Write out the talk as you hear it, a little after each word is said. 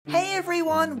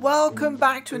everyone, welcome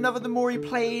back to another The Mori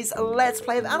Plays Let's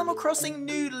Play of Animal Crossing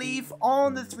New Leaf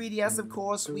on the 3DS, of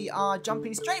course. We are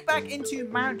jumping straight back into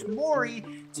Mount Mori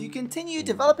to continue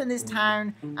developing this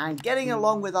town and getting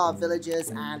along with our villagers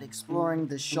and exploring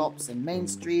the shops and Main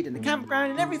Street and the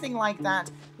campground and everything like that.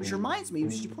 Which reminds me,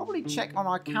 we should probably check on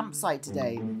our campsite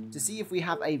today to see if we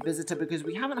have a visitor, because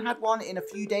we haven't had one in a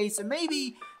few days, so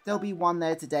maybe there'll be one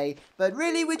there today. But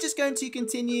really, we're just going to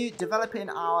continue developing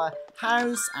our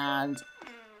house and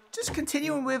just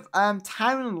continuing with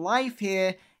town life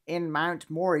here in Mount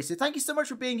Mori. So thank you so much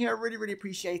for being here. I really, really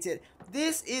appreciate it.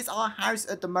 This is our house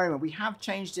at the moment. We have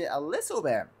changed it a little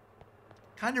bit.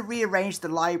 Kind of rearranged the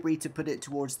library to put it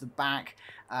towards the back.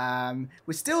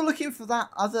 We're still looking for that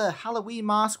other Halloween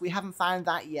mask. We haven't found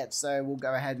that yet, so we'll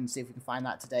go ahead and see if we can find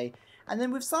that today. And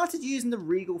then we've started using the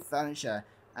Regal furniture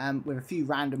with a few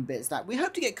random bits that we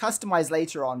hope to get customized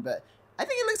later on, but I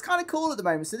think it looks kind of cool at the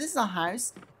moment. So this is our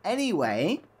house.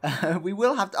 Anyway, we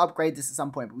will have to upgrade this at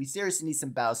some point, but we seriously need some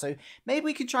bells. So maybe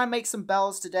we could try and make some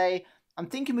bells today. I'm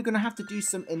thinking we're going to have to do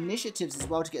some initiatives as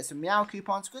well to get some meow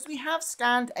coupons, because we have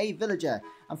scanned a villager.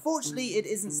 Unfortunately, it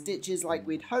isn't Stitches like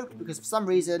we'd hoped, because for some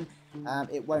reason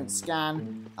it won't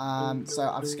scan. So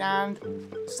I've scanned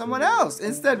someone else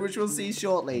instead, which we'll see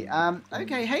shortly.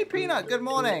 Okay, hey Peanut, good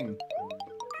morning.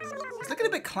 It's looking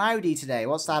a bit cloudy today.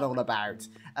 What's that all about?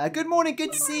 Good morning,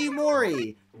 good to see you,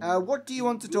 Mori. What do you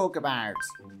want to talk about?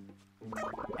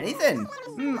 Anything?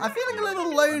 I'm feeling a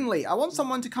little lonely. I want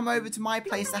someone to come over to my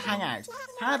place to hang out.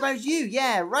 How about you?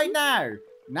 Yeah, right now.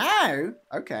 Now?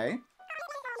 Okay.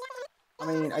 I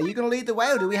mean, are you going to lead the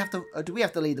way, or do we have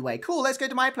to lead the way? Cool, let's go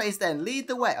to my place then. Lead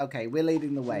the way. Okay, we're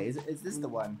leading the way. Is this the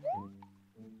one?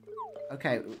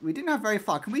 Okay, we didn't have very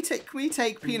far. Can we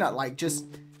take Peanut, like, just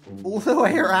all the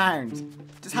way around?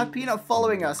 Just have Peanut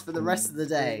following us for the rest of the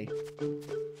day.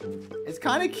 It's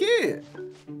kind of cute.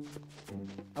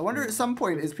 I wonder at some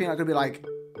point, is Peanut going to be like,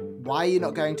 why are you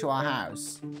not going to our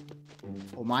house?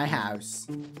 Or my house?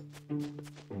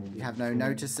 You have no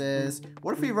notices.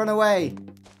 What if we run away?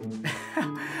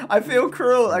 I feel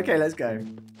cruel. Okay, let's go.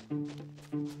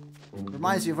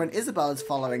 Reminds me of when Isabel is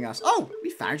following us. Oh, we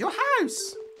found your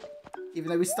house. Even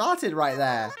though we started right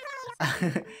there.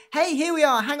 Hey, here we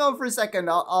are. Hang on for a second.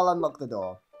 I'll unlock the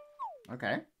door.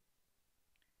 Okay.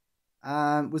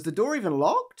 Was the door even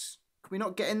locked? Can we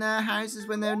not get in their houses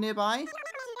when they're nearby?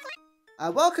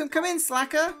 Welcome. Come in,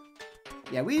 slacker.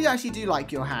 Yeah, we actually do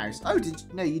like your house. Oh,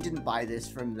 no, you didn't buy this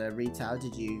from the retail,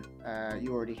 did you?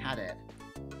 You already had it.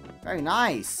 Very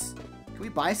nice. Can we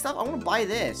buy stuff? I want to buy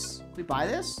this. Can we buy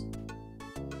this?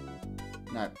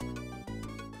 No.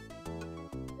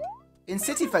 In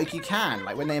City Folk, you can,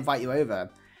 like when they invite you over.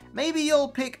 Maybe you'll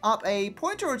pick up a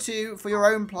pointer or two for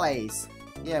your own place.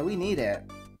 Yeah, we need it.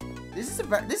 This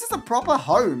is a proper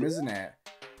home, isn't it?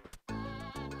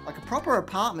 Like a proper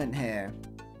apartment here.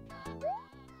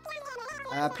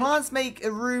 Plants make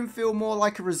a room feel more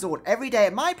like a resort. Every day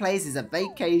at my place is a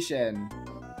vacation.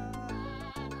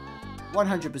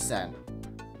 100%.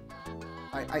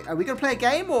 Are we going to play a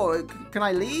game, or can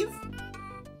I leave?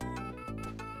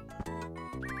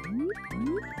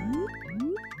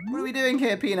 What are we doing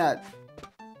here, Peanut?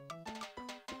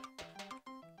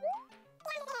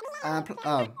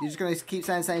 Oh, you're just going to keep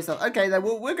saying stuff. Okay, then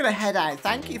we're going to head out.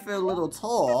 Thank you for a little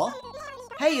tour.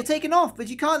 Hey, you're taking off, but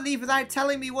you can't leave without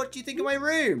telling me what you think of my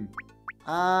room.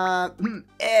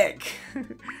 Ick.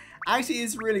 Actually,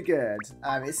 it's really good.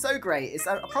 It's so great. It's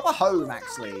a proper home,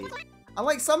 actually.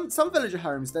 Unlike some villager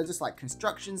homes, they're just like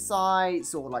construction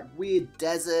sites or like weird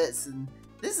deserts, and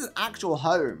this is an actual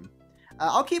home.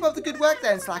 I'll keep up the good work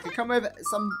then, Slacker. Come over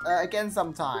again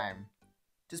sometime.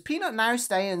 Does Peanut now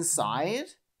stay inside?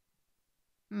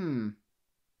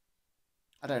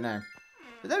 I don't know.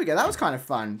 But there we go. That was kind of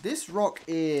fun. This rock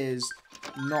is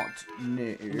not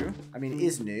new. I mean, it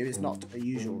is new. It's not a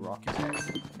usual rock, is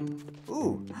it?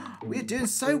 Ooh, we're doing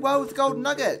so well with the gold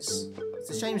nuggets.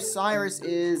 It's a shame Cyrus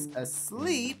is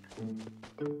asleep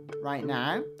right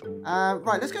now.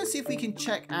 Right, let's go and see if we can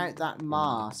check out that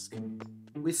mask.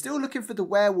 We're still looking for the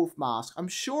werewolf mask. I'm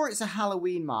sure it's a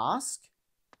Halloween mask.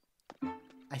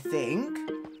 I think.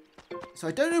 So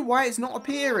I don't know why it's not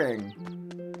appearing.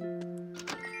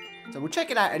 So we'll check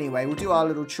it out anyway. We'll do our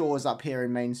little chores up here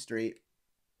in Main Street.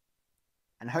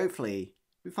 And hopefully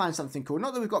we find something cool.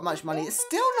 Not that we've got much money. It's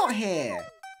still not here.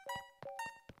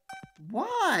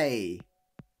 Why?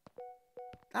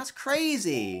 That's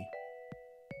crazy.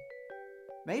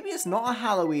 Maybe it's not a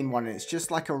Halloween one. It's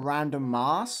just like a random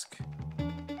mask.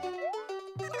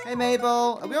 Hey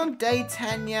Mabel, are we on day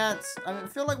 10 yet? I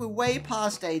feel like we're way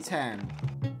past day 10.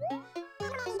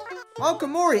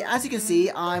 Welcome, Mori. As you can see,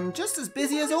 I'm just as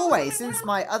busy as always since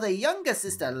my other younger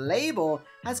sister, Label,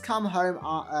 has come home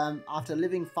after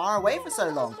living far away for so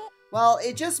long. Well,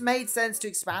 it just made sense to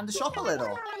expand the shop a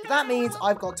little. But that means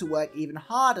I've got to work even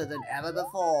harder than ever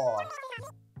before.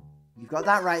 You've got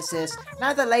that right, sis.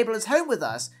 Now that Label is home with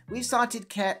us, we've started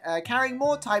carrying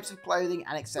more types of clothing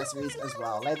and accessories as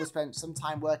well. Label spent some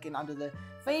time working under the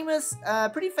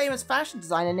pretty famous fashion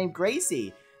designer named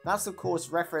Gracie. That's, of course,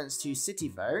 reference to City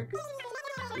Folk,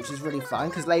 which is really fun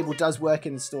because Label does work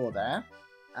in the store there.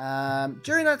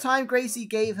 During that time, Gracie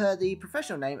gave her the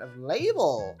professional name of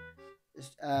Label,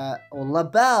 or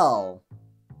Labelle,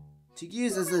 to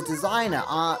use as a designer.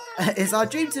 It's our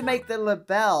dream to make the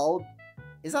Labelle,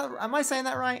 am I saying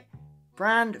that right?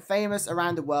 Brand famous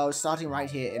around the world, starting right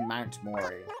here in Mount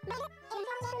Mori.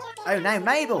 Oh, now,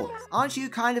 Mabel, aren't you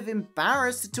kind of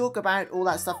embarrassed to talk about all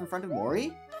that stuff in front of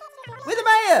Mori? We're the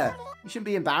mayor! You shouldn't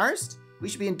be embarrassed. We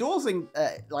should be endorsing,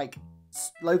 like,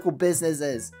 local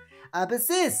businesses. But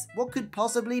sis, what could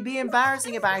possibly be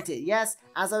embarrassing about it? Yes,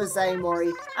 as I was saying,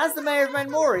 Mori, as the mayor of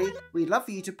Mount Mori, we'd love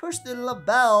for you to push the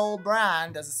Labelle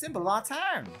brand as a symbol of our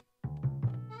town.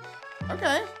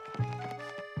 Okay.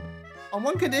 On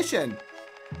one condition.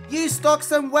 You stock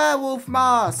some werewolf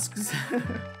masks!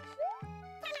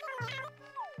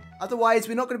 Otherwise,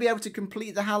 we're not going to be able to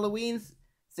complete the Halloween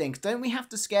thing. Don't we have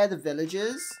to scare the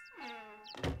villagers?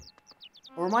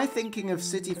 Or am I thinking of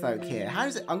City Folk here? How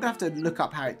is it? I'm going to have to look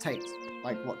up how it takes,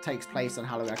 like what takes place on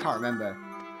Halloween. I can't remember.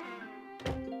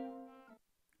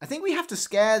 I think we have to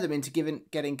scare them into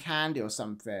getting candy or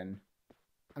something.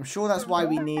 I'm sure that's why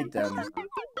we need them.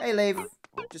 Hey, Leaf.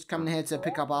 Just coming here to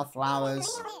pick up our flowers.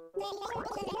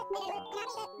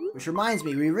 Which reminds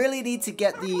me, we really need to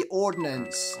get the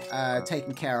ordnance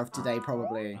taken care of today,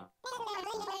 probably.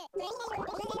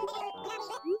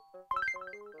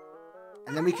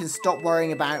 And then we can stop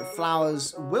worrying about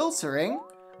flowers wilting.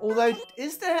 Although,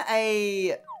 is there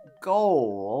a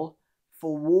goal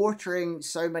for watering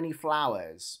so many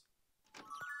flowers?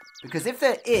 Because if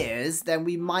there is, then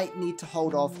we might need to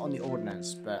hold off on the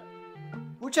ordnance. But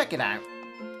we'll check it out.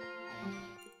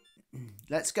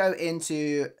 Let's go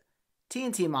into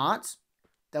TNT Mart.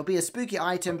 There'll be a spooky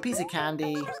item, piece of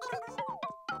candy.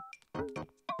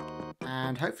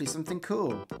 And hopefully something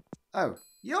cool. Oh,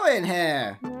 you're in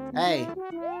here. Hey.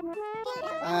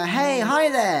 Hey, hi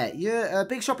there. You're a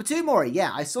big shopper too, Mori.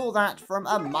 Yeah, I saw that from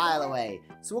a mile away.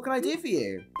 So what can I do for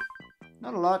you?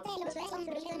 Not a lot.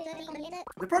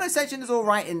 The product section is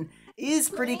alright and is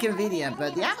pretty convenient,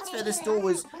 but the atmosphere of the store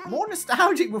was more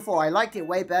nostalgic before. I liked it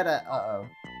way better. Uh-oh.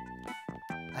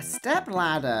 A step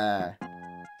ladder.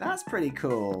 That's pretty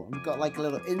cool. We've got like a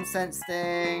little incense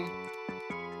thing.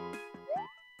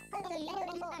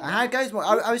 How it goes?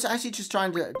 I was actually just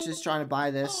trying to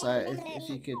buy this. So if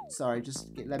you could, sorry,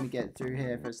 let me get through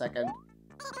here for a second.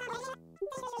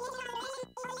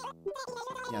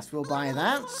 Yes, we'll buy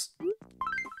that.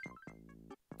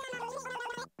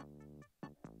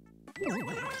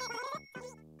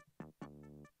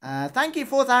 Thank you,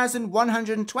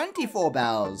 4,124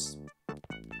 bells.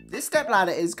 This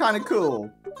stepladder is kind of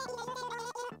cool.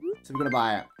 So we're going to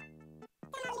buy it.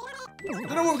 I don't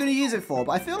know what we're going to use it for,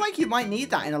 but I feel like you might need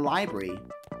that in a library.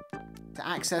 To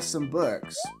access some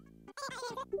books.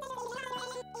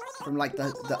 From like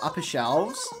the upper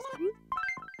shelves.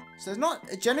 So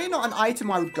it's generally not an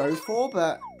item I would go for,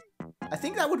 but I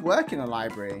think that would work in a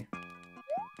library.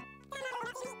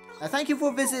 Thank you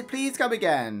for a visit. Please come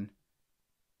again.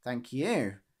 Thank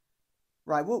you.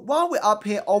 Right, well, while we're up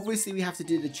here, obviously we have to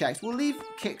do the checks. We'll leave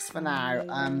Kicks for now.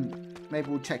 Maybe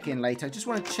we'll check in later. I just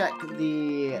want to check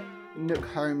the Nook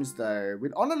homes, though.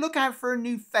 We're on the lookout for a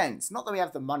new fence. Not that we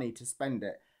have the money to spend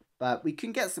it, but we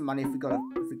can get some money if we got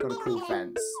a cool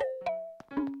fence.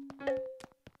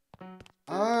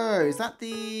 Oh, is that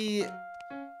the...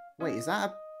 Wait, is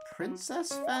that a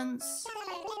princess fence?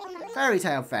 Fairy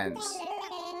tale fence.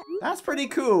 That's pretty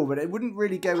cool, but it wouldn't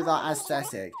really go with our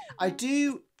aesthetic. I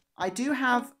do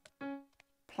have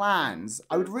plans.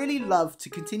 I would really love to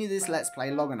continue this Let's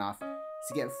Play long enough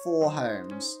to get 4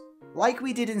 homes. Like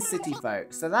we did in City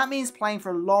Folk. So that means playing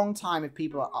for a long time if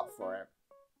people are up for it.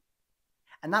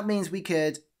 And that means we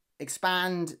could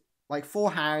expand like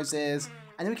 4 houses.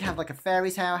 And then we can have like a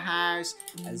fairy tale house,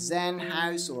 a zen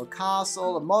house, or a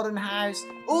castle, a modern house.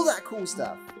 All that cool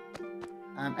stuff.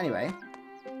 Anyway,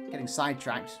 getting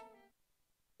sidetracked.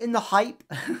 In the hype.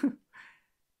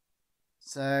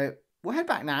 So, we'll head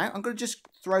back now. I'm going to just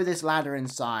throw this ladder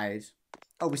inside.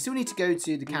 Oh, we still need to go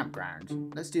to the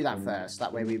campground. Let's do that first.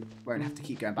 That way we won't have to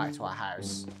keep going back to our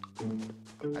house.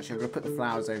 Actually, I'm going to put the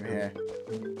flowers over here.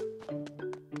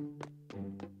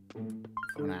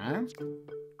 For now.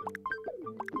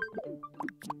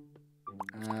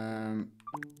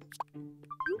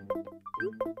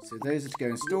 So those are to go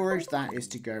in storage. That is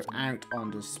to go out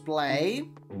on display.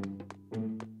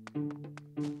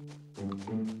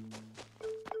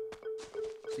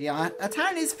 So yeah, our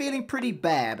town is feeling pretty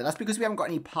bare, but that's because we haven't got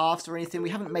any paths or anything. We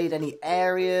haven't made any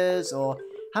areas or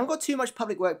haven't got too much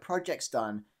public work projects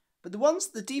done. But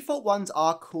the default ones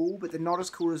are cool, but they're not as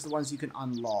cool as the ones you can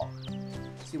unlock.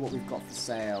 Let's see what we've got for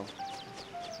sale.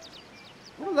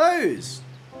 What are those?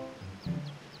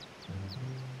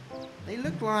 They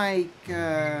look like,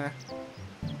 they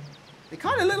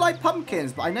kind of look like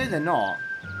pumpkins, but I know they're not.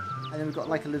 And then we've got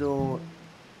like a little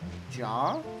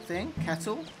jar thing,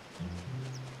 kettle.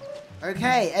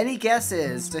 Okay, any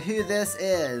guesses to who this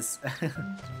is?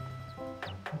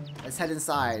 Let's head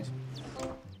inside.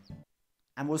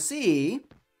 And we'll see.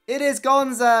 It is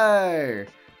Gonzo!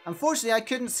 Unfortunately, I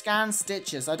couldn't scan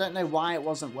stitches. I don't know why it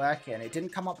wasn't working. It didn't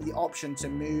come up with the option to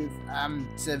move,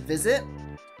 to visit.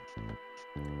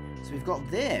 So we've got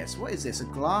this. What is this? A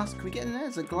glass? Can we get in there?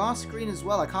 It's a glass screen as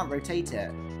well. I can't rotate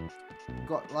it. We've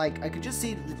got, like, I could just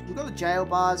see, we've got the jail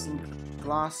bars and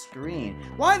glass screen.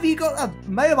 Why have you got a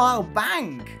mobile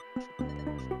bank?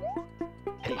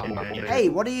 Hey,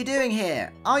 what are you doing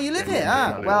here? Oh, you live here?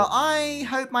 Huh? Well, I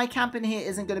hope my camping here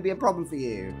isn't going to be a problem for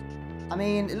you. I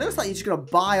mean, it looks like you're just going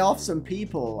to buy off some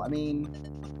people. I mean,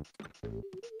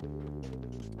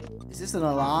 is this an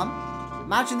alarm?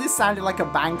 Imagine this sounded like a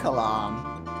bank alarm.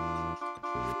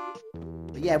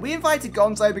 But yeah, we invited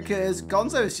Gonzo because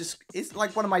Gonzo is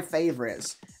like one of my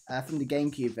favorites from the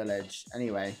GameCube village.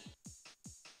 Anyway.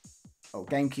 Oh,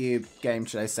 GameCube game,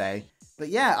 should I say. But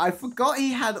yeah, I forgot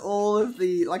he had all of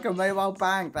the, like a mobile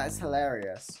bank. That's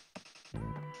hilarious.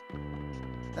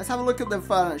 Let's have a look at the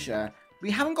furniture. We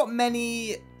haven't got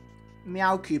many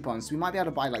Meow coupons, so we might be able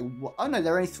to buy like, oh no,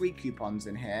 there are only 3 coupons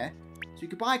in here. So you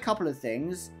could buy a couple of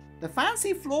things. The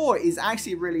fancy floor is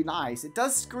actually really nice. It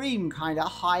does scream kind of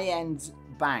high-end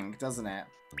bank, doesn't it?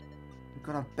 We've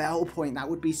got a bell point. That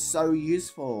would be so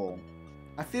useful.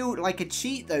 I feel like a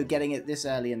cheat though getting it this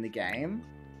early in the game.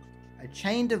 A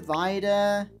chain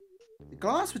divider. The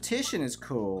glass partition is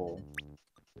cool.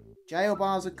 Jail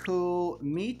bars are cool.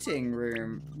 Meeting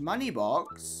room. Money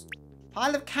box.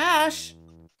 Pile of cash.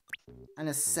 And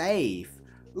a safe.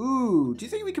 Ooh, do you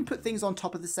think we can put things on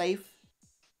top of the safe?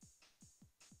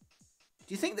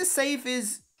 Do you think the safe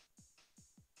is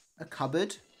a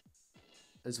cupboard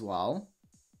as well?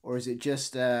 Or is it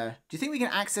just, do you think we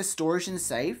can access storage in the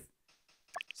safe?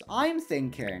 So I'm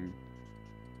thinking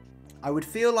I would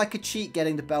feel like a cheat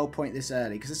getting the bell point this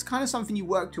early, because it's kind of something you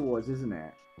work towards, isn't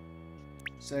it?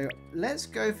 So let's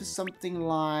go for something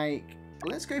like,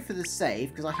 let's go for the safe,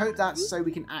 because I hope that's so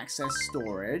we can access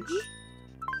storage.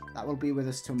 That will be with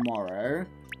us tomorrow.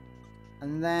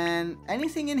 And then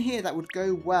anything in here that would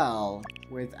go well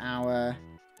with our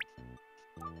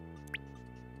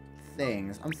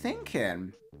things. I'm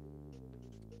thinking,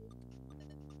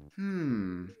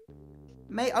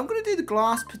 mate, I'm going to do the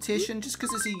glass partition just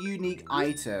because it's a unique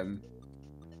item.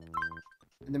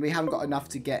 And then we haven't got enough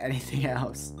to get anything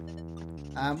else.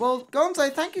 Well,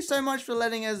 Gonzo, thank you so much for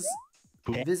letting us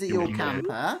visit your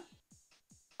camper.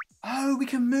 Oh, we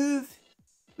can move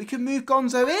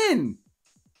Gonzo in.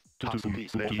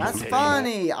 That's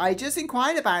funny. I just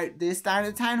inquired about this down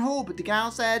at the town hall, but the gal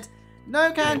said,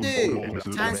 no can do.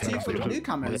 Town's too full of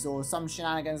newcomers or some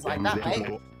shenanigans like that, mate.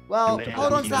 Well,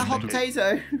 hold on to that hot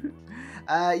potato.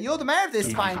 You're the mayor of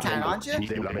this fine town, aren't you?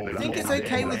 Think it's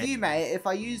okay with you, mate, if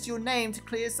I use your name to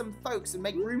clear some folks and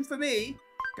make room for me?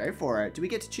 Go for it. Do we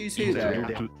get to choose who, though?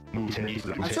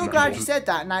 I'm so glad you said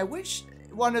that, and I wish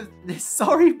one of this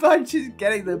sorry bunch is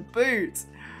getting the boot.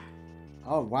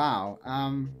 Oh, wow.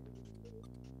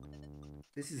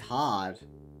 This is hard.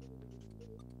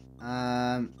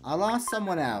 I'll ask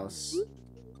someone else.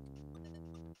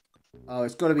 Oh,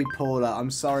 it's got to be Paula.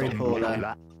 I'm sorry,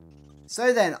 Paula.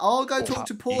 So then, I'll go talk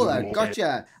to Paula.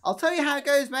 Gotcha. I'll tell you how it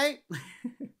goes, mate.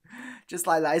 Just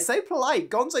like that. It's so polite.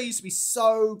 Gonzo used to be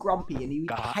so grumpy and he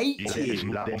would hate you.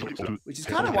 Which is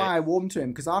kind of why I warmed to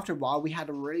him, because after a while, we had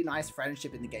a really nice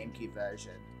friendship in the GameCube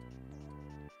version.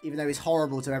 Even though he's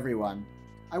horrible to everyone.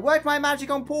 I worked my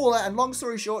magic on Paula, and long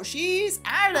story short, she's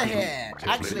out of here.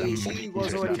 Actually, she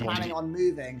was already planning on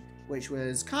moving, which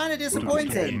was kind of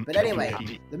disappointing. But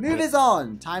anyway, the move is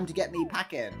on. Time to get me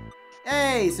packing.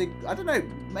 Hey, so, I don't know,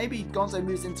 maybe Gonzo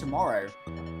moves in tomorrow.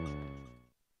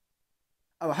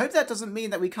 Oh, I hope that doesn't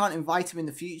mean that we can't invite him in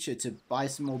the future to buy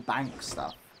some more bank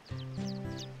stuff.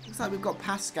 Looks like we've got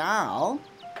Pascal.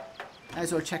 Might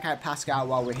as well check out Pascal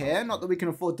while we're here. Not that we can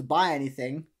afford to buy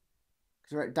anything,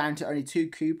 because we're down to only 2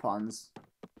 coupons.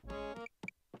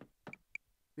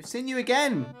 We've seen you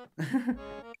again.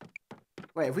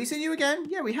 Wait, have we seen you again?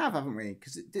 Yeah, we have, haven't we?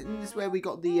 Because isn't this where we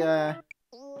got the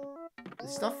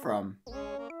stuff from?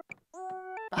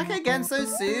 Back again so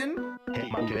soon?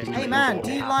 Hey man,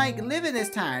 do you like live in this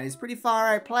town? It's a pretty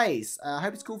far out place. I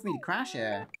hope it's cool for me to crash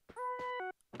here.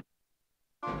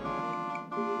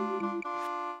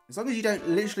 As long as you don't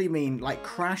literally mean like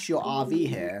crash your RV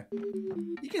here,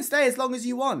 you can stay as long as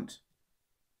you want.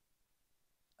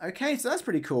 Okay, so that's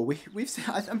pretty cool. We've seen,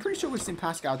 I'm pretty sure we've seen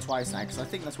Pascal twice now because I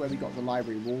think that's where we got the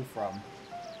library wall from.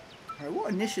 Alright,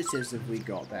 what initiatives have we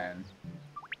got then?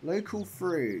 Local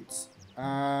fruits.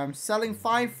 Selling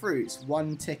 5 fruits,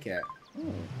 1 ticket.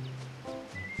 Ooh.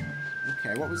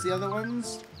 Okay, what was the other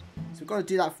ones? So we've got to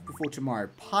do that before tomorrow.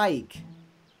 Pike.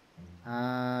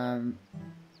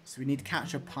 So we need to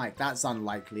catch a pike. That's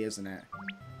unlikely, isn't it?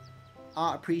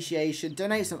 Art appreciation.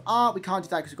 Donate some art. We can't do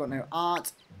that because we've got no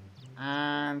art.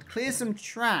 And clear some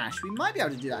trash. We might be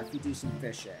able to do that if we do some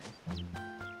fishing.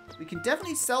 We can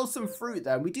definitely sell some fruit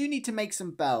though. We do need to make some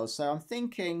bells. So I'm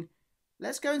thinking,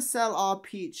 let's go and sell our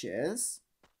peaches.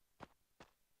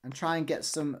 And try and get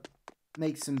some,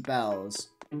 make some bells.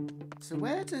 So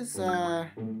where does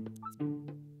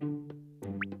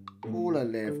Paula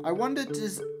live? I wonder,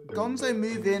 does Gonzo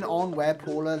move in on where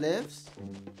Paula lives?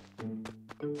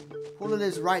 Paula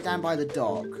lives right down by the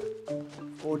dock.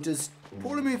 Or does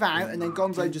Paula move out and then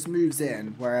Gonzo just moves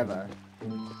in wherever?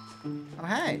 Oh,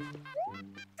 hey.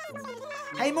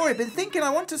 Hey, Mori, been thinking I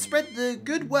want to spread the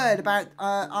good word about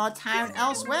our town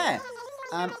elsewhere.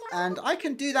 And I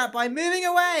can do that by moving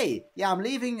away. Yeah, I'm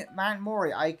leaving Mount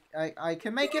Mori. I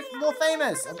can make it more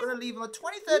famous. I'm going to leave on the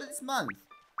 23rd of this month.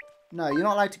 No, you're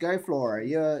not allowed to go, Flora.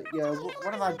 You're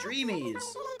one of our dreamies.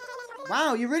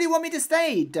 Wow, you really want me to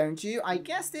stay, don't you? I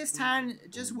guess this town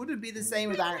just wouldn't be the same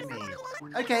without me.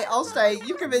 Okay, I'll stay.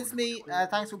 You convinced me.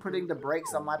 Thanks for putting the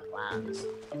brakes on my plans.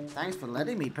 Thanks for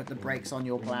letting me put the brakes on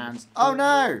your plans. Oh,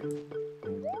 no.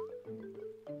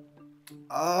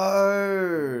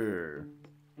 Oh.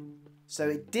 So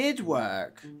it did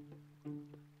work.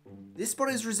 This spot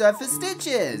is reserved for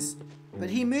Stitches. But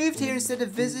he moved here instead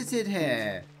of visited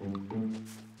here.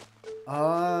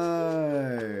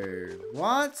 Oh.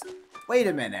 What? Wait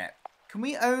a minute. Can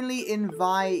we only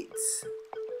invite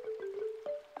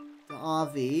the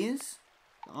RVs?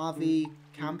 The RV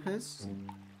campers?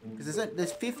 Because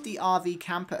there's 50 RV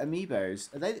camper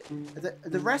amiibos. Are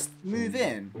the rest move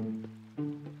in?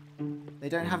 They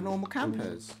don't have normal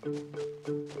campers.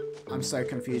 I'm so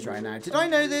confused right now. Did I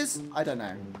know this? I don't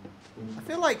know. I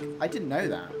feel like I didn't know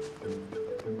that.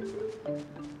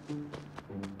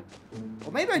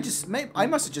 Or maybe I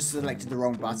must have just selected the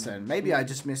wrong button. Maybe I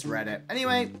just misread it.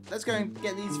 Anyway, let's go and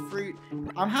get these fruit.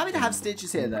 I'm happy to have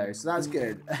Stitches here though, so that's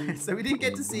good. So we didn't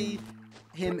get to see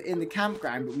him in the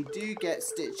campground, but we do get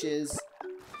Stitches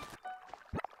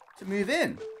to move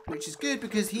in, which is good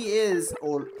because he is,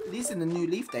 or at least in the New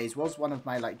Leaf days, was one of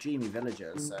my like dreamy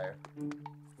villagers. So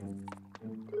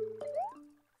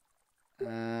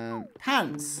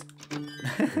pants.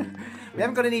 We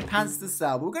haven't got any pants to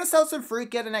sell, but we're going to sell some fruit,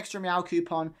 get an extra meow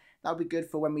coupon. That'll be good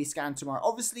for when we scan tomorrow.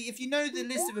 Obviously, if you know the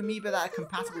list of amiibo that are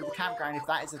compatible with campground, if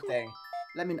that is a thing,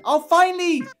 let me know. Oh,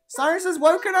 finally! Cyrus has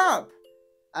woken up!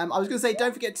 I was going to say,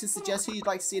 don't forget to suggest who you'd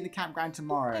like to see in the campground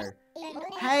tomorrow.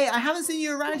 Hey, I haven't seen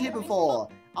you around here before.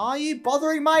 Are you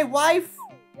bothering my wife?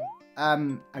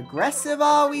 Aggressive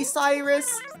are we,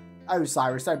 Cyrus? Oh,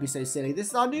 Cyrus, don't be so silly. This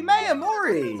is our new mayor,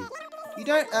 Mori.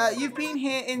 You've been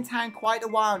here in town quite a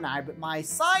while now, but my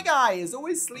Psy guy is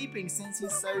always sleeping since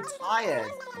he's so tired.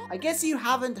 I guess you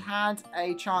haven't had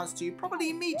a chance to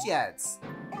properly meet yet.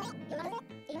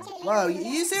 Whoa,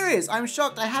 you serious? I'm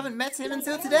shocked I haven't met him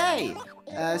until today.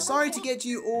 Sorry to get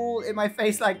you all in my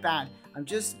face like that. I'm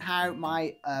just how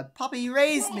my puppy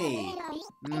raised me.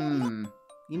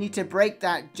 You need to break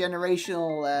that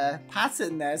generational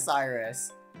pattern there,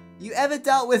 Cyrus. You ever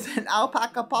dealt with an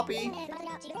alpaca puppy?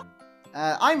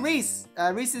 I'm Reese,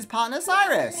 Reese's partner,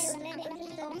 Cyrus.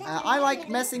 I like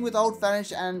messing with old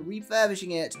furniture and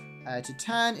refurbishing it to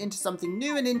turn into something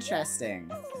new and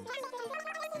interesting.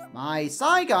 My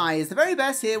Psy guy is the very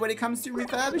best here when it comes to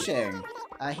refurbishing.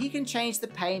 He can change the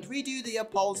paint, redo the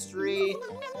upholstery.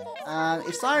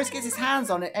 If Cyrus gets his hands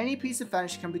on it, any piece of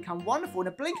furniture can become wonderful in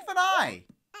a blink of an eye.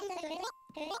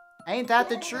 Ain't that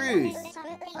the truth?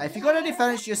 If you got any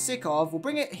furniture you're sick of, we'll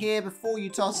bring it here before you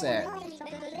toss it.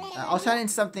 I'll turn it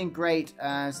into something great,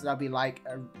 so that'll be like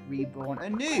a reborn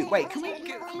anew. Wait, can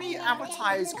we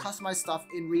advertise customized stuff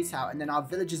in retail and then our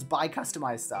villagers buy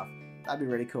customized stuff? That'd be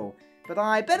really cool. But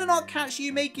I better not catch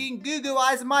you making goo-goo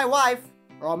eyes at my wife,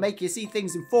 or I'll make you see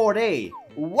things in 4D.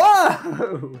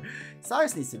 Whoa!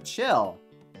 Cyrus needs to chill.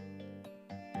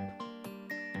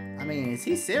 I mean, is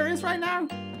he serious right now?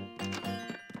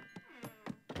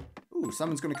 Ooh,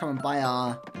 someone's gonna come and buy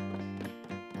our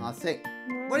thing.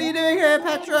 What are you doing here,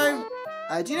 Petro?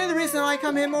 Do you know the reason I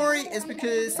come here, Mori? Is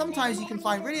because sometimes you can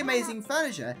find really amazing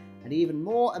furniture and even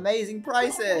more amazing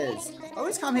prices. I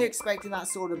always come here expecting that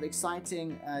sort of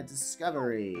exciting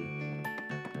discovery.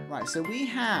 Right, so we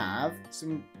have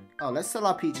some... Oh, let's sell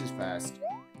our peaches first.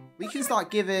 We can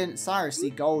start giving Cyrus the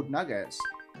gold nuggets.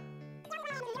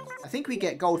 I think we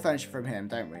get gold furniture from him,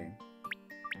 don't we?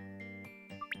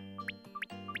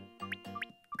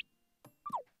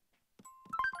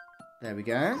 There we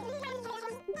go.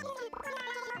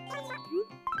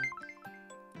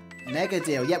 Mega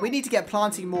deal. Yeah, we need to get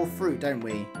planting more fruit, don't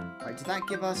we? Right, did that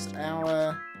give us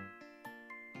our...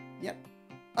 Yep.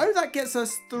 Oh, that gets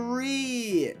us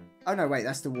 3... Oh, no, wait,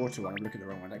 that's the water one. I'm looking at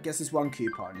the wrong one. That gets us 1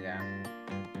 coupon, yeah.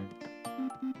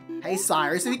 Hey,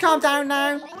 Cyrus, have you calmed down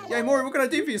now? Yo, Mori, what can I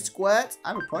do for you, Squirt? I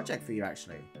have a project for you,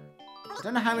 actually. I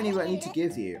don't know how many I need to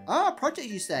give you. Oh, a project,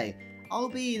 you say? I'll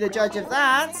be the judge of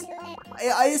that.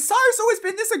 Has Cyrus always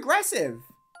been this aggressive?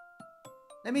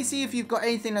 Let me see if you've got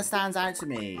anything that stands out to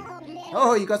me.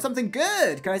 Oh, you got something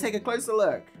good. Can I take a closer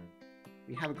look?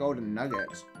 We have a golden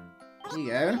nugget. Here you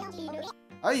go.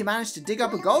 Oh, you managed to dig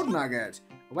up a gold nugget.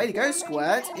 Way to go,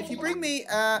 Squirt. If you bring me,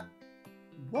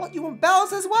 what? You want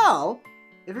bells as well?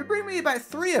 If you bring me about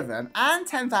 3 of them and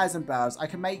 10,000 bells, I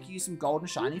can make you some golden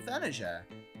shiny furniture.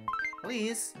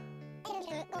 Please.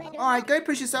 Alright, go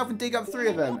push yourself and dig up 3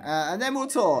 of them, and then we'll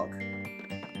talk.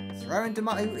 Throwing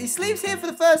demand. He sleeps here for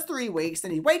the first 3 weeks,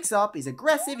 then he wakes up, he's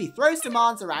aggressive, he throws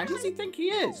demands around. Who does he think he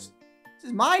is? This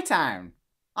is my town.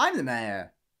 I'm the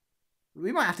mayor.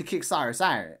 We might have to kick Cyrus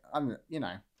out. I'm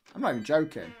not even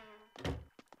joking.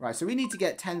 Right, so we need to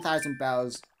get 10,000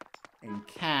 bells in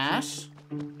cash.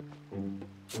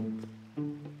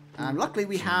 And luckily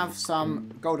we have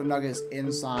some golden nuggets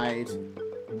inside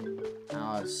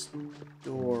our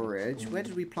storage. Where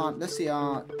did we plant? Let's see,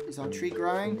 is our tree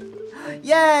growing?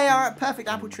 Yay, our perfect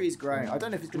apple tree is growing. I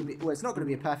don't know if it's going to be, well, it's not going to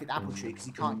be a perfect apple tree because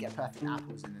you can't get perfect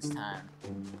apples in this town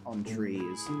on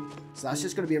trees. So that's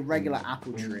just going to be a regular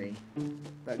apple tree.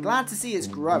 But glad to see it's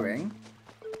growing.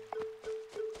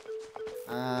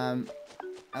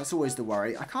 That's always the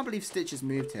worry. I can't believe Stitch has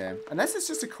moved here. Unless it's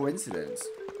just a coincidence.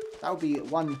 That would be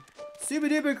one super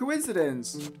duper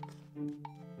coincidence.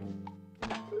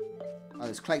 Oh,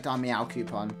 let's collect our meow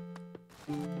coupon.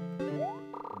 There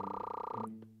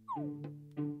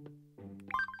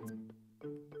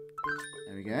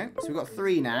we go. So we've got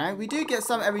 3 now. We do get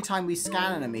some every time we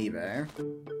scan an amiibo.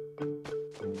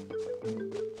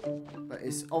 But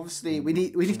it's obviously we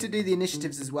need to do the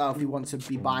initiatives as well if we want to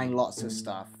be buying lots of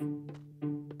stuff.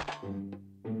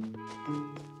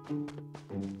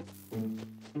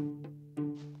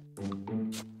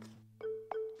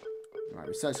 Right,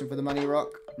 we're searching for the money rock.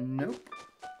 Nope.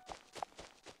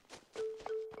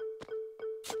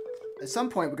 At some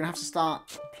point, we're going to have to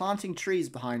start planting trees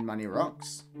behind money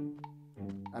rocks.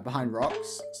 Behind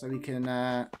rocks. So we can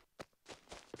not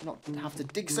have to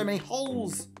dig so many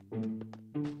holes.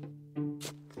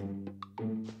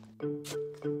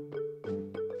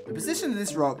 The position of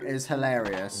this rock is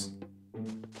hilarious.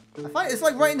 I find it's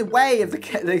like right in the way of the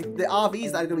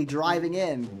RVs that are going to be driving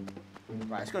in.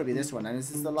 Right, it's got to be this one then. Is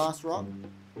this the last rock?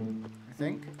 I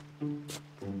think.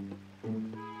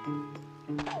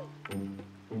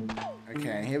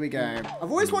 Okay, here we go.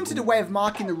 I've always wanted a way of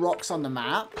marking the rocks on the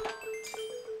map.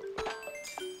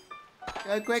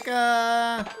 Go quicker!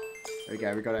 There we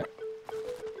go, we got it.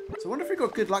 So I wonder if we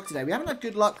got good luck today. We haven't had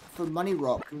good luck for Money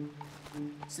Rock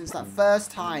since that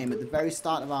first time at the very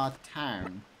start of our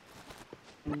town.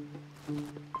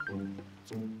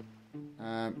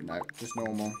 No, just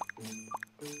normal.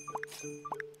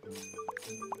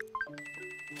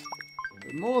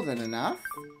 But more than enough.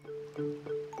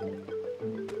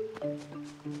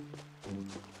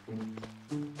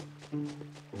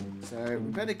 So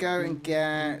we better go and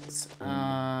get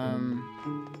well,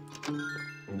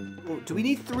 do we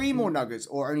need 3 more nuggets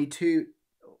or only 2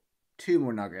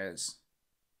 more nuggets?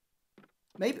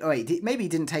 Maybe oh wait, maybe he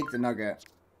didn't take the nugget.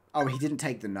 Oh, he didn't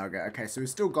take the nugget. Okay, so we've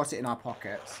still got it in our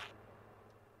pockets.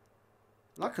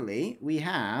 Luckily, we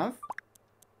have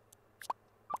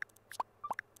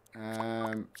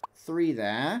 3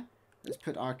 there. Let's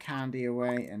put our candy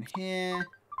away in here.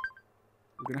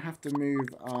 We're going to have to move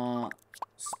our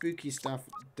spooky stuff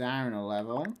down a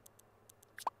level.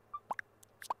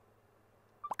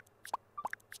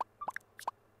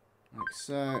 Like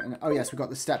so. And, oh yes, we've got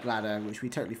the step ladder, which we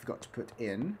totally forgot to put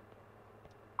in.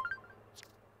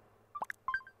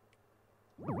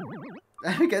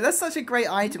 There we go. That's such a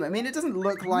great item. I mean, it doesn't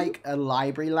look like a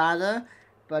library ladder,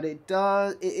 but it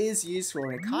is useful,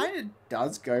 and it kind of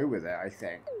does go with it, I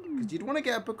think. Because you'd want to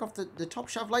get a book off the top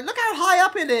shelf. Like, look how high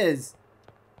up it is!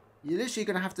 You're literally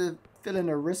going to have to fill in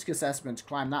a risk assessment to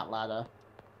climb that ladder.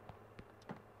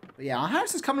 But yeah, our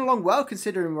house is coming along well,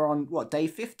 considering we're on, what, day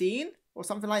 15? Or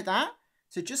something like that?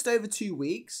 So just over 2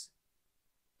 weeks.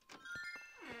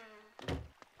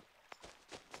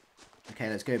 Okay,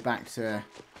 let's go back to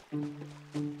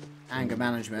anger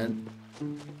management.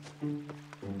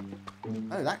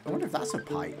 Oh, I wonder if that's a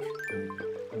pike.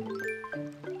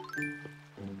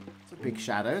 It's a big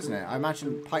shadow, isn't it? I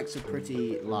imagine pikes are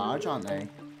pretty large, aren't they?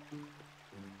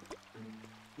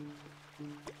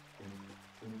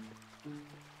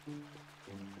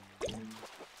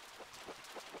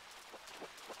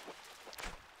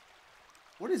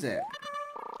 What is it?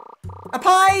 A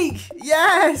pike!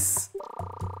 Yes!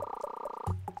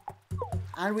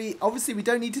 And obviously we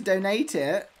don't need to donate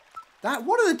it.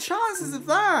 What are the chances of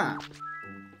that?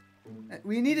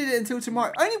 We needed it until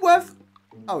tomorrow. Only worth...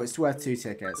 Oh, it's worth 2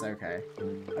 tickets. Okay.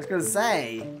 I was going to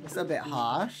say, it's a bit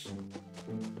harsh.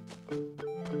 We'll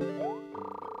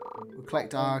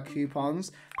collect our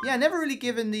coupons. Yeah, never really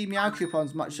given the Meow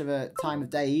coupons much of a time of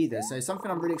day either. So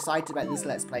something I'm really excited about this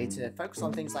Let's Play, to focus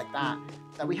on things like that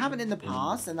we haven't in the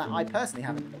past, and that I personally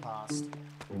haven't in the past.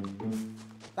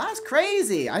 That's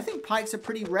crazy. I think pikes are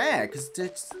pretty rare, because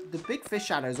the big fish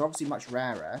shadows are obviously much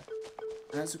rarer.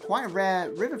 And it's quite a rare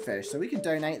river fish, so we can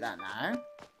donate that now.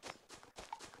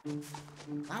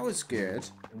 That was good.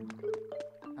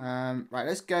 Right,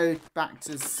 let's go back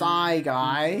to Psy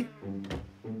Guy.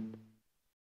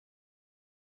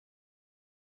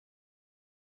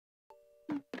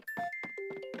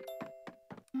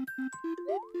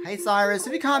 Hey Cyrus,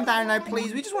 if you calm down now,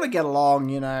 please. We just want to get along,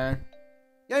 you know.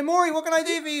 Yo, Mori, what can I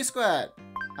do for you, Squirt?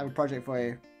 I have a project for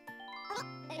you.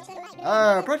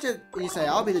 Oh, project, you say.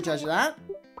 I'll be the judge of that.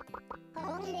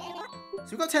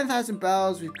 So we've got 10,000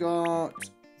 bells. We've got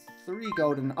 3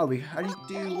 golden. Oh, we only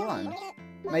do 1.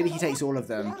 Maybe he takes all of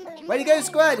them. Way to go,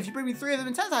 Squirt. If you bring me 3 of them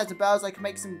and 10,000 bells, I can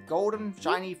make some golden,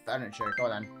 shiny furniture. Go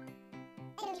on then.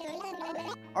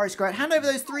 Alright, Squirt, hand over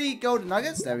those 3 golden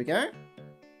nuggets. There we go.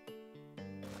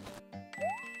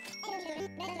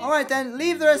 Alright then,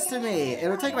 leave the rest to me. It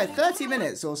will take about 30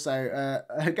 minutes or so.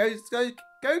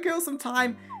 Go kill some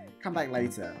time. Come back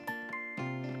later.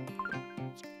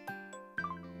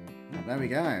 Oh, there we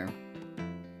go.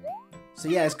 So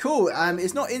yeah, it's cool.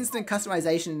 It's not instant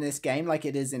customization in this game like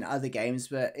it is in other games,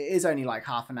 but it is only like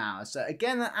half an hour. So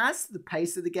again, that adds to the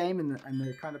pace of the game and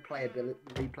the kind of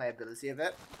replayability of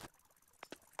it.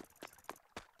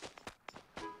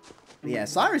 But yeah,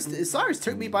 Cyrus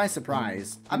took me by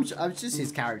surprise. I'm just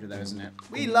his character though, isn't it?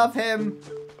 We love him,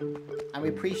 and we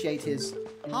appreciate his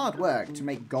hard work to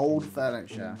make gold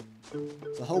furniture.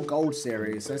 It's a whole gold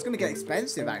series, so it's going to get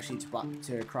expensive actually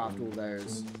to craft all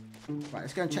those. Right,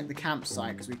 let's go and check the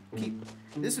campsite, because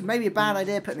this is maybe a bad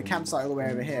idea, putting the campsite all the way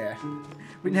over here.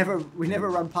 We never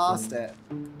run past it.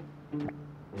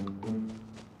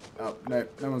 Oh no,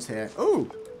 no one's here. Ooh.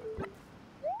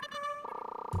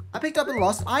 I picked up a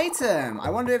lost item. I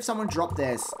wonder if someone dropped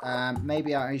this.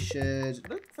 Maybe I should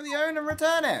look for the owner and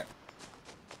return it.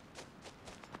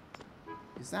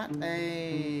 Is that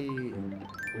a...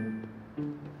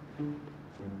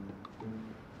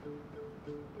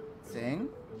 thing?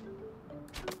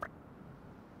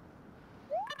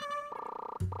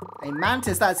 A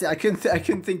mantis, that's it. I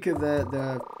couldn't think of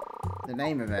the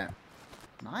name of it.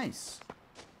 Nice.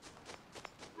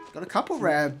 Got a couple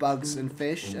rare bugs and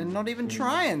fish, and not even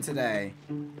trying today.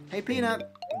 Hey, Peanut,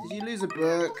 did you lose a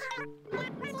book?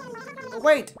 Oh,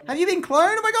 wait, have you been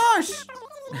cloned? Oh my gosh!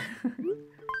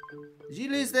 Did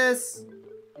you lose this?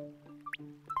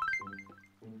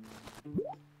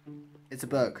 It's a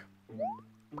book.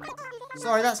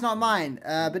 Sorry, that's not mine,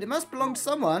 but it must belong to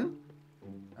someone.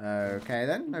 Okay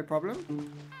then, no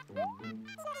problem.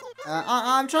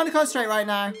 I'm trying to concentrate right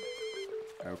now.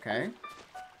 Okay.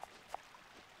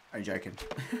 I'm joking.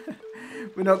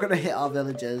 We're not going to hit our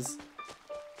villagers.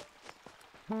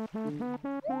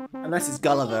 Unless it's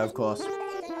Gulliver, of course.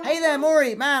 Hey there,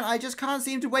 Mori. Man, I just can't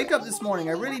seem to wake up this morning.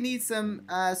 I really need some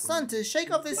sun to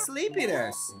shake off this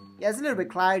sleepiness. Yeah, it's a little bit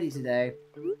cloudy today.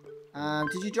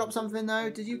 Did you drop something, though?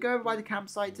 Did you go over by the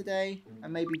campsite today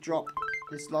and maybe drop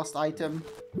this lost item?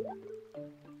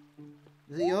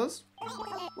 Is it yours?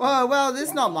 Whoa, well, this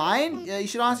is not mine. Yeah, you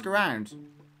should ask around.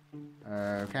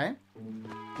 Okay.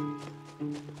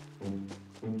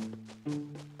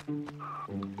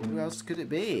 Who else could it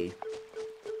be?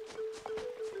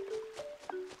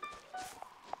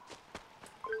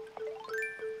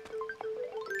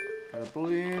 Got a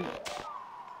balloon.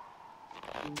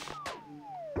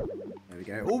 There we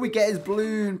go. All we get is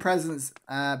balloon presents,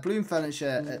 balloon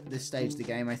furniture at this stage of the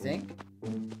game, I think.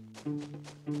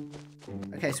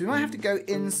 Okay, so we might have to go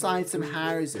inside some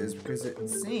houses because it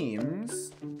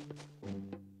seems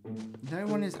no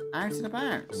one is out and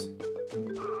about. Is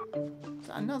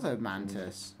that another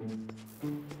mantis?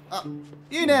 Oh,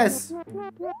 Eunice!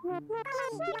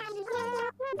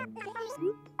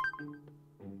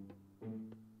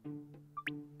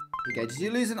 Okay, did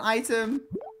you lose an item?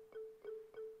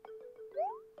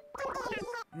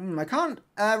 I can't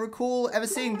recall ever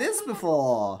seeing this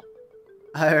before.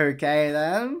 Okay,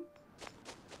 then.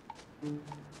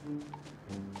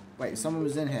 Wait, someone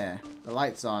was in here. The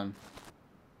light's on.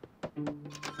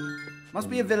 Must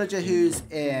be a villager who's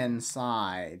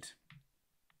inside.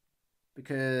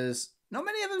 Because not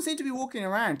many of them seem to be walking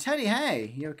around. Teddy,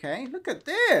 hey, you okay? Look at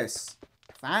this.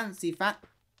 Fancy fat.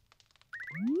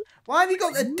 Why have you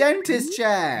got a dentist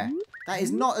chair? That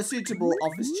is not a suitable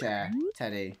office chair,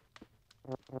 Teddy.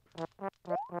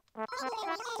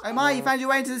 Oh my, you found your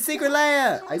way into the secret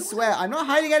layer. I swear, I'm not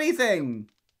hiding anything.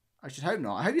 I should hope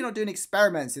not. I hope you're not doing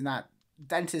experiments in that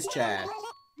dentist chair.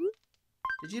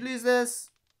 Did you lose this?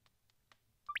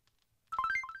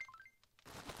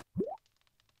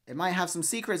 It might have some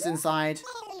secrets inside.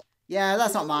 Yeah,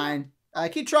 that's not mine.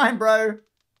 Keep trying, bro.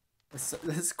 This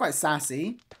is quite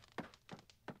sassy.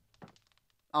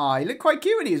 Oh, he looked quite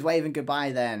cute when he was waving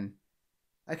goodbye then.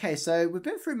 Okay, so we've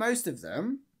been through most of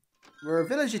them. We're a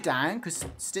villager down because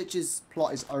Stitch's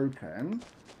plot is open.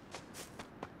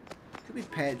 Could be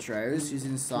Petro's who's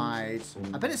inside.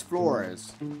 I bet it's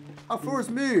Flora's. Oh, Flora's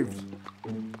moved.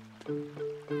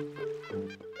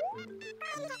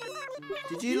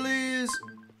 Did you lose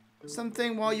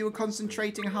something while you were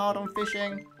concentrating hard on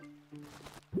fishing?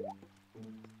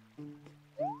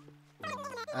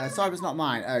 Cyrus, not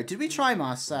mine. Oh, did we try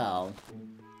Marcel?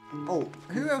 Oh,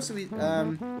 who else are we...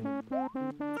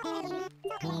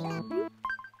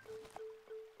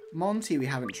 Monty we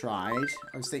haven't tried.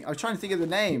 I was trying to think of the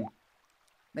name.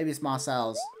 Maybe it's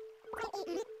Marcel's.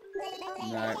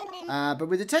 No. But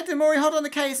with Detective Mori hot on the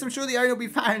case, I'm sure the owner will be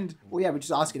found. Well, yeah, we're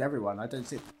just asking everyone. I don't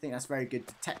think that's very good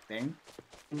detecting.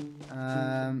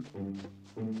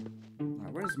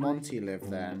 Where does Monty live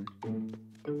then?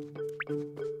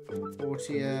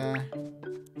 Portia.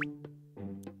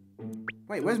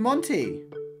 Wait, where's Monty?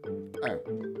 Oh.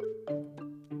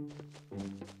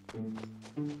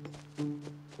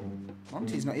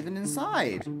 Monty's not even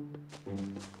inside.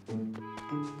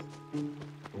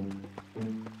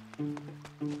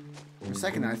 For a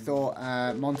second I thought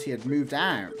Monty had moved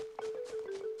out.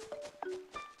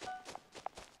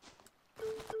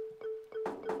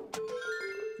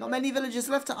 Not many villagers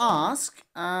left to ask,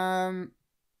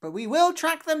 but we will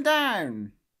track them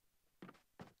down.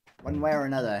 One way or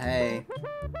another, hey.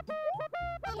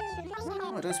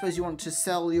 Oh, I don't suppose you want to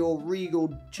sell your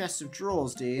regal chest of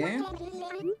drawers, do you?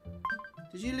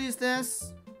 Did you lose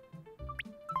this?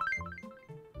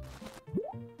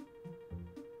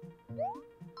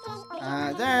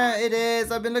 There it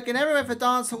is. I've been looking everywhere for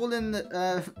Dance Hall in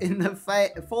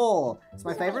the fall. It's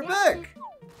my favourite book.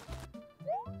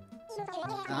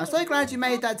 I'm so glad you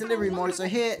made that delivery, Mori. So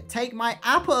here, take my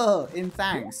apple in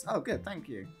thanks. Oh, good, thank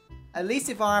you. At least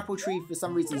if our apple tree for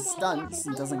some reason stunts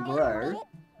and doesn't grow,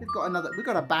 we've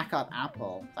got a backup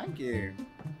apple. Thank you.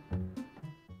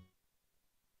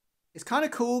 It's kind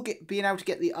of cool being able to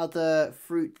get the other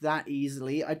fruit that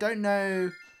easily. I don't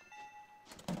know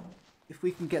if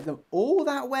we can get them all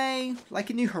that way. Like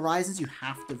in New Horizons, you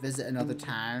have to visit another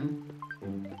town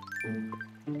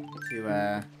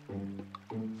to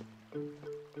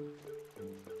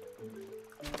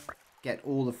get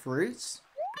all the fruits.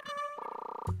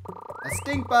 A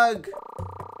stink bug!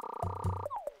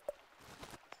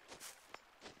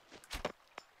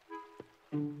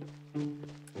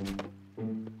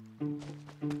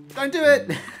 Don't do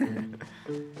it!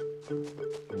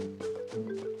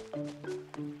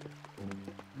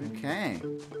 Okay.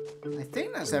 I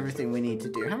think that's everything we need to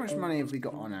do. How much money have we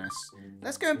got on us?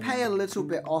 Let's go and pay a little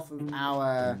bit off of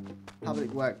our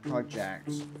public work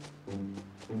project.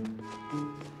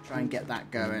 Try and get that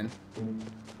going.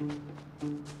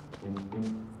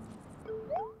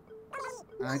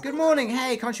 Good morning.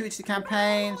 Hey, contribute to the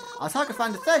campaign. Our target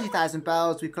fund of 30,000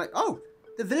 bells. We collect. Oh,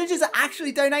 the villagers are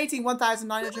actually donating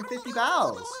 1,950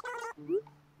 bells.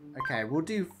 Okay, we'll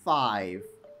do 5.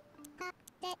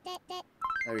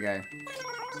 There we go.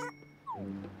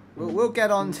 We'll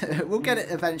get on to, we'll get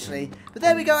it eventually. But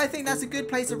there we go. I think that's a good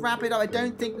place to wrap it up. I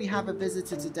don't think we have a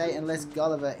visitor today unless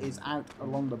Gulliver is out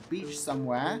along the beach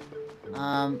somewhere.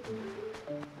 I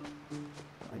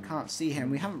can't see him.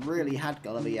 We haven't really had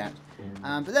Gulliver yet.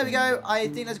 But there we go. I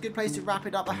think that's a good place to wrap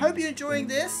it up. I hope you're enjoying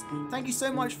this. Thank you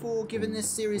so much for giving this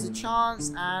series a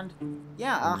chance. And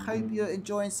yeah, I hope you're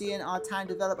enjoying seeing our town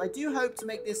develop. I do hope to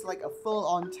make this like a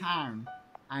full-on town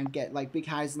and get like big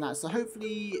houses and that. So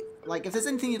hopefully, like if there's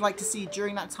anything you'd like to see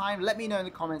during that time, let me know in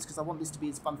the comments, because I want this to be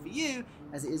as fun for you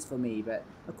as it is for me. But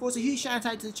of course, a huge shout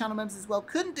out to the channel members as well.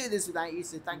 Couldn't do this without you,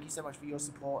 so thank you so much for your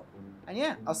support. And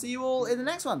yeah, I'll see you all in the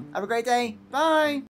next one. Have a great day. Bye.